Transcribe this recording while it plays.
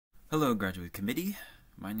Hello, Graduate Committee.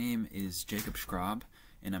 My name is Jacob Shkrob,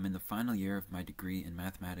 and I'm in the final year of my degree in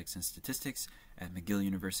Mathematics and Statistics at McGill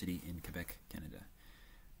University in Quebec, Canada.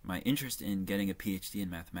 My interest in getting a PhD in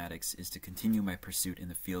mathematics is to continue my pursuit in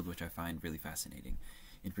the field which I find really fascinating.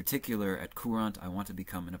 In particular, at Courant, I want to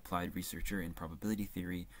become an applied researcher in probability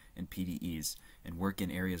theory and PDEs, and work in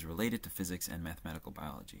areas related to physics and mathematical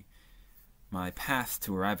biology. My path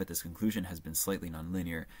to arrive at this conclusion has been slightly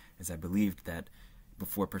nonlinear, as I believed that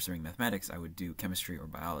before pursuing mathematics I would do chemistry or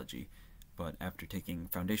biology, but after taking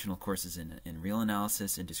foundational courses in real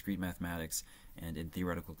analysis, in discrete mathematics, and in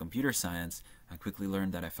theoretical computer science, I quickly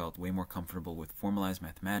learned that I felt way more comfortable with formalized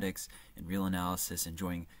mathematics and real analysis,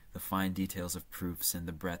 enjoying the fine details of proofs and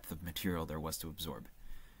the breadth of material there was to absorb.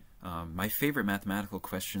 My favorite mathematical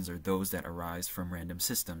questions are those that arise from random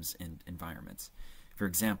systems and environments. For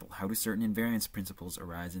example, how do certain invariance principles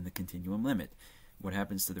arise in the continuum limit? What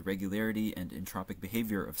happens to the regularity and entropic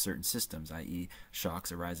behavior of certain systems, i.e.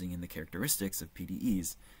 shocks arising in the characteristics of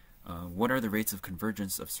PDEs? What are the rates of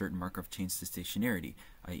convergence of certain Markov chains to stationarity,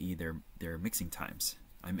 i.e. their mixing times?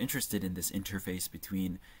 I'm interested in this interface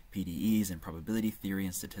between PDEs and probability theory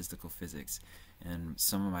and statistical physics, and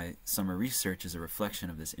some of my summer research is a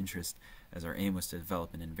reflection of this interest, as our aim was to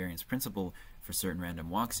develop an invariance principle for certain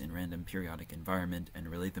random walks in random periodic environment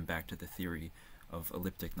and relate them back to the theory of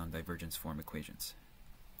elliptic non-divergence form equations.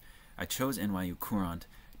 I chose NYU Courant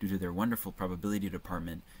due to their wonderful probability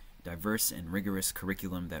department, diverse and rigorous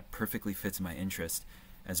curriculum that perfectly fits my interest,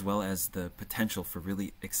 as well as the potential for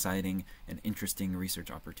really exciting and interesting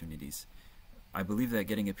research opportunities. I believe that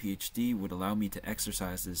getting a PhD would allow me to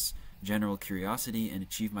exercise this general curiosity and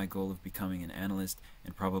achieve my goal of becoming an analyst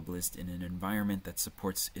and probabilist in an environment that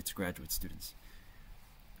supports its graduate students.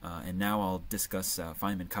 And now I'll discuss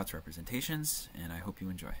Feynman-Kautz representations, and I hope you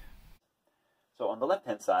enjoy. So on the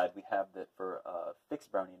left-hand side, we have that for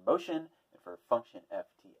fixed Brownian motion and for a function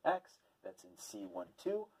ftx that's in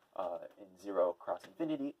C12 in 0 cross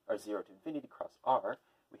infinity, or 0 to infinity cross r,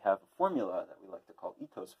 we have a formula that we like to call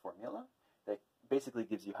Ito's formula that basically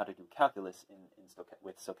gives you how to do calculus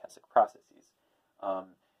with stochastic processes.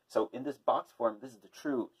 So in this box form, this is the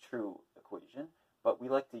true equation, but we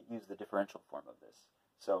like to use the differential form of this.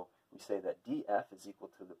 So we say that df is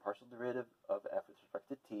equal to the partial derivative of f with respect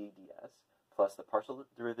to t ds plus the partial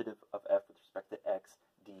derivative of f with respect to x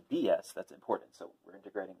dbs. That's important. So we're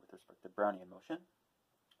integrating with respect to Brownian motion,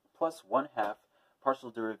 plus 1/2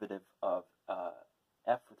 partial derivative of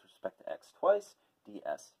f with respect to x twice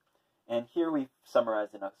ds. And here we've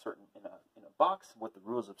summarized in a box what the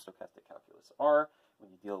rules of stochastic calculus are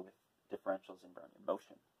when you deal with differentials in Brownian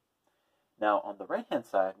motion. Now on the right-hand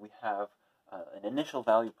side, we have an initial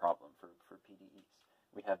value problem for PDEs.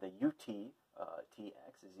 We have the ut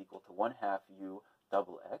tx is equal to 1/2 u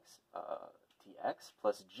double x tx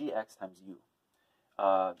plus gx times u.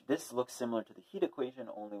 This looks similar to the heat equation,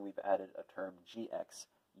 only we've added a term gx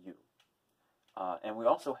u. And we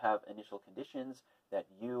also have initial conditions that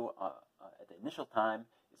u at the initial time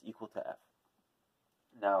is equal to f.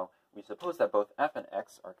 Now, we suppose that both f and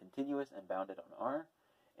x are continuous and bounded on R,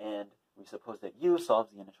 and we suppose that u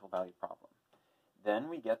solves the initial value problem. Then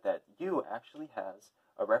we get that u actually has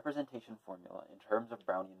a representation formula in terms of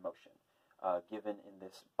Brownian motion, given in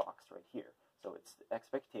this box right here. So it's the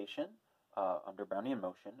expectation under Brownian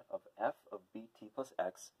motion of f of bt plus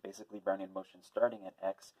x, basically Brownian motion starting at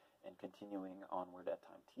x and continuing onward at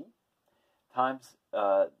time t, times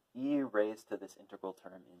e raised to this integral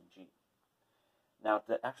term in g. Now,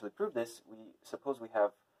 to actually prove this, we suppose we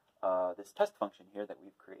have this test function here that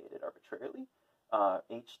we've created arbitrarily,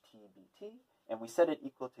 htbt, and we set it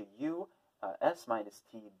equal to u s minus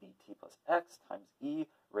t bt plus x times e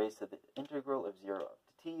raised to the integral of 0 up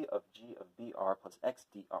to t of g of br plus x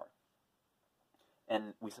dr.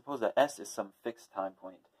 And we suppose that s is some fixed time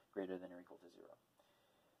point greater than or equal to 0.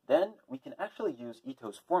 Then we can actually use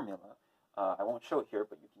Ito's formula. I won't show it here,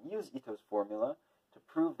 but you can use Ito's formula to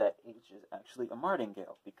prove that h is actually a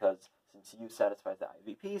martingale, because since u satisfies the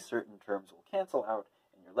IVP, certain terms will cancel out,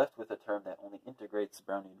 and you're left with a term that only integrates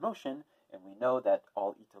Brownian motion, and we know that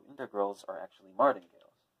all Ito integrals are actually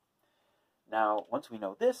martingales. Now, once we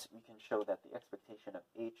know this, we can show that the expectation of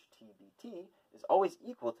htbt is always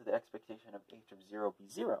equal to the expectation of h of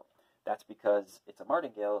 0b0. That's because it's a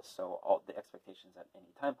martingale, so all the expectations at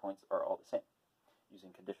any time points are all the same,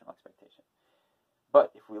 using conditional expectation.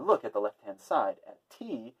 But if we look at the left-hand side, at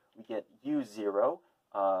t, we get u0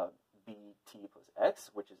 bt plus x,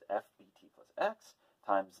 which is fbt plus x,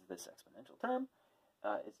 times this exponential term,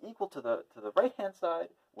 is equal to the right-hand side,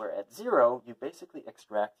 where at 0, you basically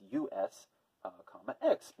extract us comma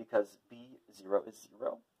x, because b0 is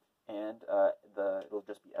 0, and it'll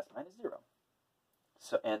just be s minus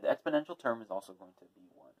and the exponential term is also going to be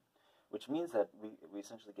 1, which means that we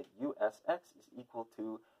essentially get USX is equal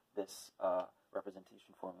to this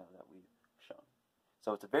representation formula that we've shown.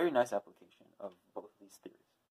 So it's a very nice application.